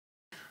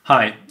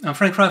Hi, I'm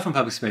Frank Fry from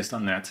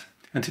publicspace.net,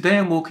 and today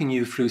I'm walking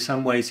you through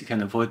some ways you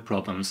can avoid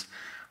problems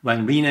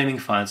when renaming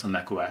files on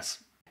macOS.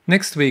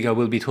 Next week I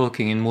will be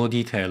talking in more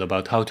detail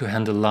about how to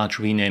handle large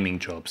renaming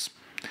jobs,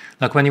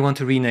 like when you want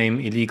to rename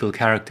illegal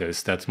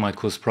characters that might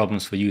cause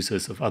problems for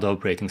users of other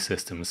operating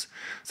systems,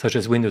 such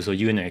as Windows or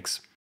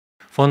Unix,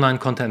 for online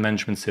content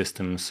management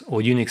systems,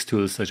 or Unix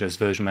tools such as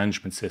version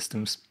management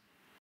systems.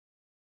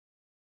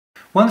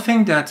 One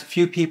thing that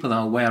few people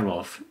are aware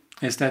of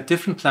is that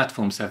different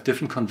platforms have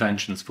different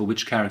conventions for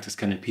which characters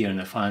can appear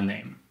in a file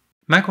name.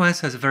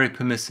 macOS has a very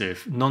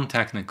permissive,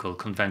 non-technical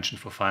convention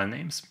for file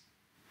names.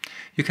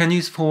 You can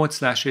use forward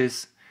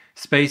slashes,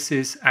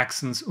 spaces,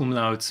 accents,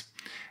 umlauts,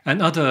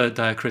 and other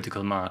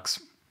diacritical marks.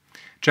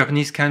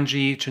 Japanese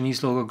kanji,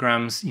 Chinese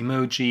logograms,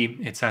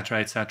 emoji,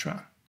 etc.,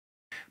 etc.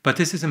 But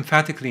this is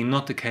emphatically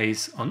not the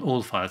case on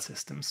all file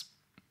systems.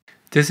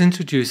 This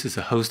introduces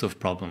a host of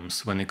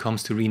problems when it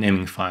comes to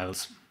renaming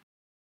files.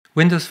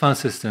 Windows file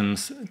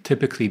systems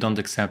typically don't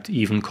accept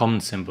even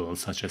common symbols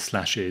such as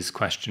slashes,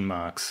 question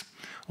marks,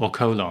 or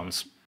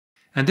colons.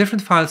 And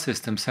different file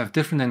systems have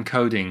different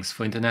encodings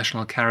for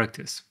international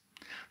characters,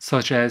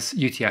 such as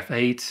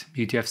UTF-8,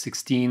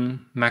 UTF-16,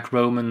 Mac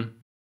Roman,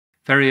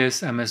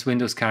 various MS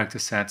Windows character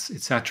sets,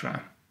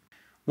 etc.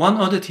 One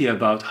oddity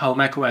about how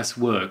macOS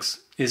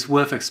works is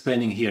worth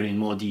explaining here in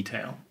more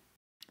detail.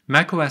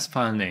 macOS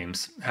file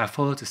names have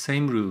followed the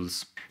same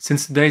rules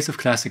since the days of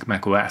classic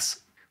macOS,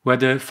 where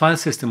the file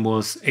system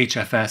was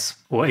HFS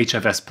or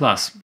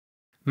HFS+.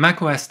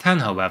 macOS 10,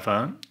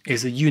 however,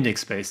 is a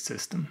Unix-based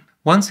system.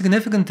 One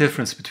significant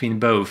difference between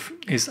both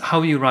is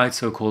how you write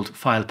so-called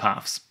file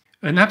paths.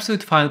 An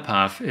absolute file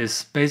path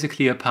is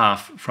basically a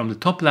path from the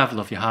top level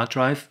of your hard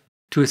drive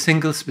to a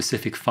single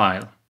specific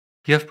file.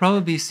 You have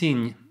probably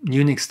seen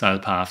Unix-style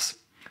paths,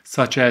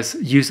 such as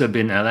user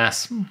bin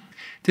ls.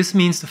 This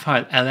means the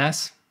file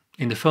ls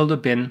in the folder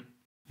bin,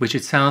 which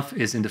itself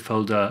is in the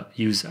folder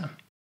user.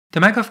 The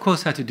Mac, of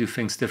course, had to do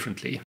things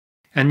differently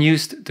and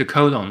used the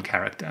colon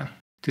character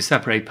to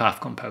separate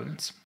path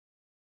components.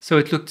 So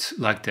it looked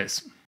like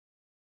this.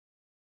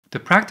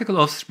 The practical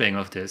offspring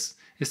of this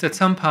is that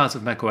some parts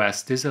of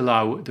macOS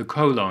disallow the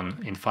colon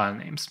in file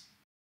names,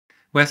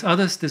 whereas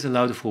others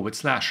disallow the forward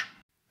slash.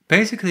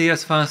 Basically,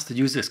 as far as the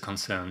user is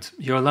concerned,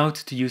 you're allowed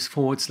to use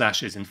forward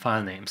slashes in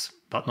file names,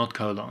 but not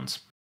colons.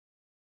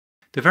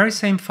 The very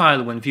same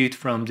file, when viewed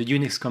from the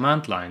Unix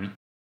command line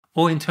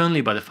or internally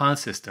by the file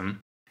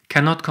system,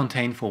 cannot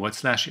contain forward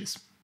slashes.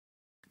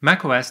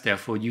 macOS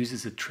therefore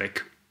uses a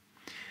trick.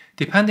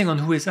 Depending on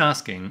who is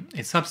asking,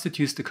 it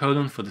substitutes the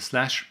colon for the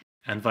slash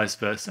and vice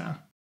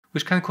versa,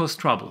 which can cause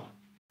trouble.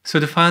 So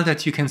the file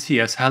that you can see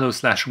as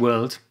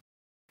hello/world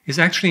is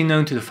actually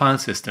known to the file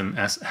system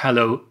as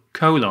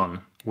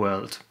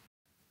hello:world.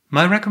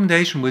 My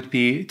recommendation would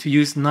be to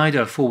use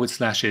neither forward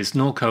slashes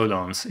nor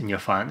colons in your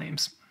file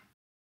names.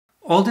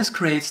 All this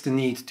creates the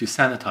need to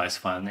sanitize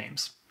file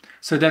names,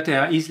 so that they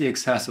are easily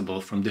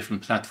accessible from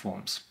different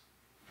platforms.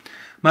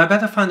 My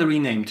Better Find a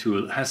Rename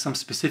tool has some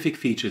specific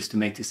features to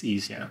make this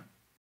easier.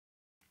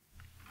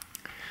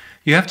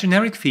 You have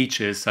generic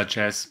features such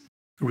as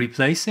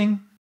replacing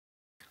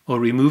or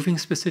removing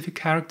specific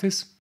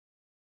characters,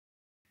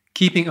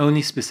 keeping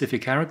only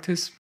specific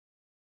characters,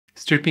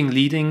 stripping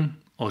leading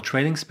or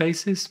trailing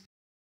spaces,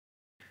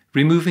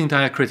 removing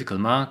diacritical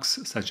marks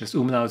such as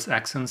umlauts,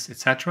 accents,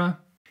 etc.,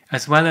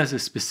 as well as a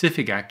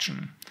specific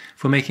action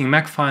for making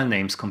Mac file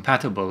names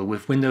compatible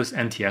with Windows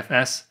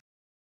NTFS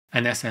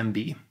and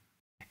SMB.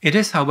 It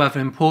is, however,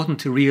 important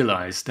to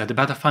realize that the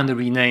Better Find a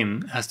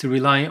Rename has to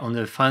rely on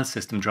the file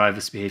system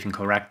drivers behaving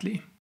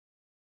correctly.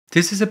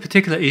 This is a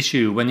particular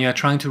issue when you are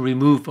trying to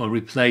remove or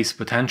replace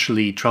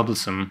potentially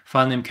troublesome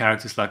file name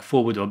characters like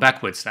forward or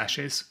backward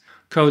slashes,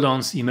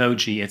 colons,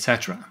 emoji,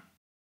 etc.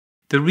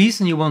 The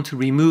reason you want to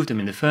remove them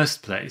in the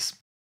first place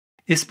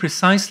is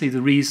precisely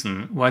the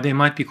reason why they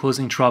might be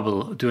causing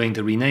trouble during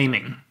the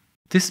renaming.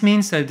 This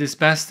means that it is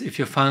best if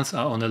your files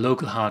are on a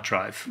local hard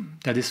drive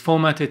that is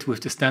formatted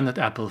with the standard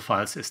Apple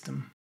file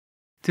system.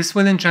 This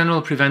will in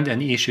general prevent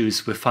any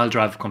issues with file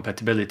driver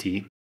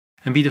compatibility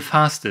and be the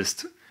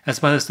fastest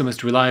as well as the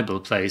most reliable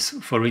place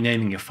for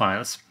renaming your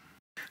files.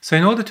 So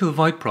in order to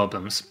avoid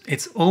problems,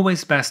 it's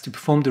always best to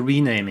perform the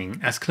renaming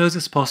as close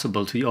as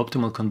possible to the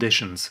optimal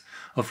conditions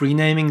of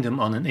renaming them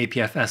on an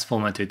APFS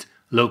formatted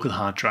local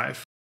hard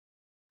drive.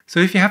 So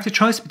if you have the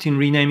choice between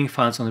renaming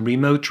files on a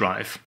remote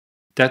drive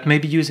that may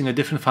be using a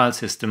different file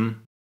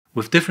system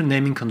with different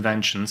naming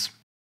conventions,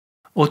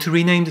 or to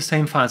rename the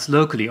same files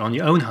locally on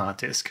your own hard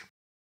disk,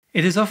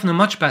 it is often a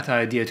much better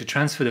idea to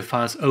transfer the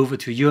files over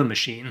to your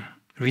machine,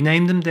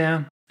 rename them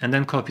there, and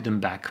then copy them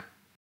back.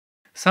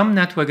 Some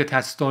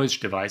network-attached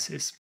storage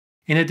devices,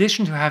 in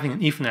addition to having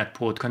an Ethernet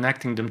port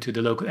connecting them to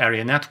the local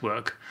area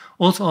network,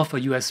 also offer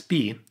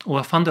USB or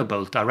a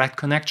Thunderbolt direct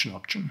connection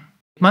option.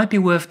 It might be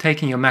worth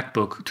taking your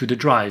MacBook to the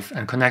drive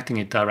and connecting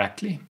it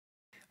directly.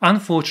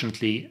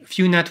 Unfortunately,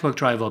 few network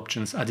drive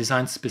options are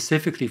designed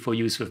specifically for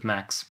use with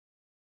Macs,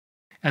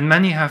 and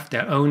many have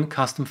their own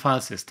custom file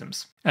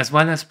systems, as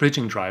well as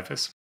bridging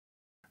drivers,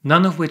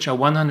 none of which are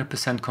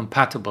 100%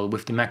 compatible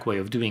with the Mac way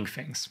of doing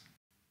things.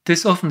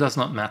 This often does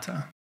not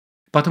matter,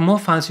 but the more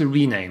files you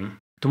rename,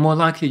 the more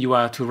likely you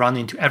are to run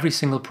into every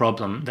single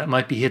problem that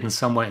might be hidden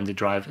somewhere in the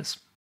drivers.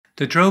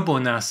 The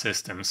Drobo NAS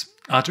systems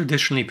are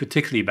traditionally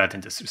particularly bad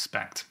in this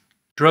respect.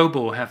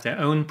 Drobo have their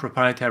own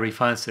proprietary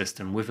file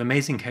system with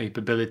amazing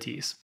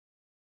capabilities,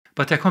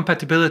 but their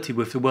compatibility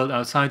with the world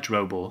outside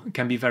Drobo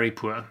can be very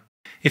poor.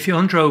 If you're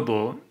on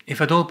Drobo,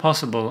 if at all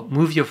possible,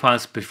 move your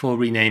files before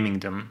renaming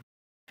them,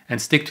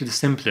 and stick to the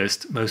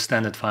simplest, most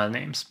standard file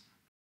names.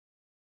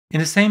 In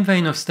the same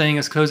vein of staying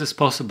as close as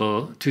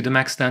possible to the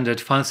Mac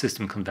standard file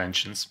system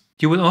conventions,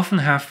 you will often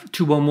have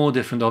 2 or more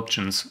different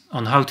options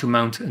on how to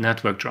mount a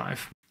network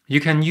drive.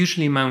 You can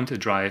usually mount a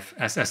drive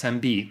as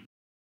SMB,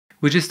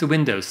 which is the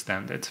Windows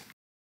standard,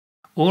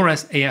 or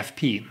as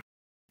AFP,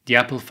 the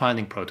Apple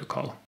filing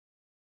protocol.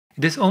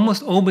 It is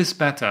almost always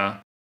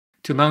better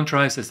to mount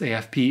drives as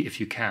AFP if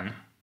you can.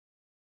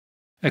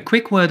 A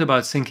quick word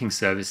about syncing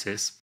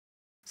services,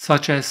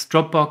 such as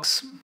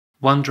Dropbox,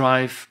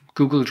 OneDrive,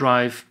 Google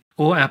Drive,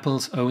 or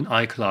Apple's own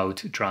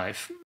iCloud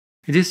drive.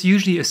 It is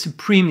usually a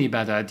supremely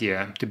bad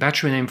idea to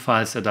batch rename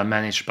files that are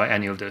managed by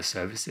any of those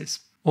services.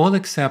 All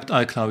except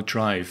iCloud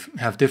Drive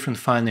have different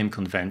file name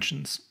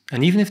conventions,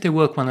 and even if they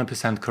work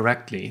 100%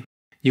 correctly,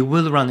 you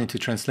will run into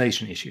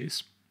translation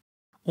issues.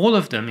 All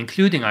of them,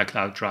 including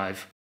iCloud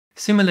Drive,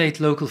 simulate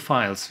local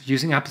files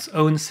using Apple's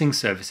own sync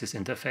services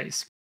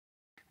interface,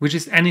 which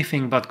is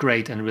anything but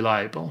great and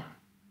reliable.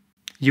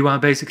 You are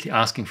basically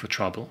asking for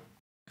trouble.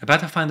 A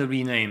better finder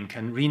rename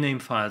can rename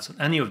files on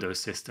any of those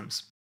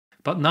systems,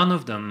 but none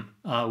of them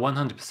are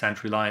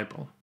 100%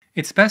 reliable.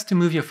 It's best to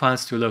move your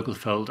files to a local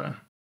folder,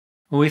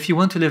 or if you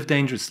want to live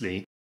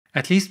dangerously,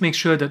 at least make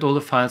sure that all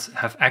the files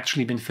have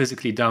actually been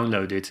physically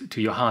downloaded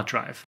to your hard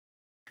drive.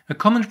 A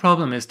common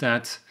problem is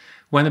that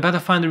when a better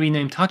finder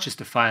rename touches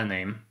the file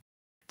name,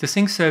 the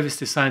sync service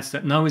decides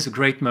that now is a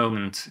great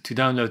moment to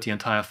download the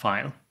entire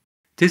file.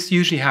 This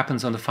usually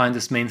happens on the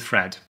finder's main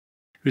thread,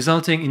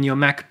 resulting in your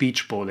Mac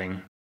beach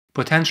balling,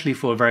 potentially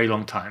for a very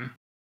long time.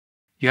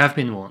 You have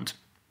been warned.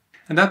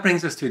 And that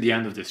brings us to the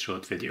end of this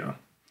short video.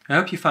 I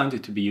hope you found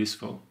it to be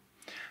useful.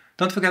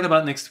 Don't forget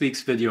about next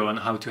week's video on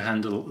how to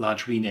handle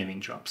large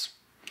renaming jobs.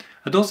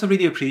 I'd also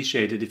really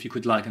appreciate it if you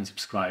could like and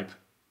subscribe.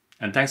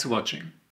 And thanks for watching.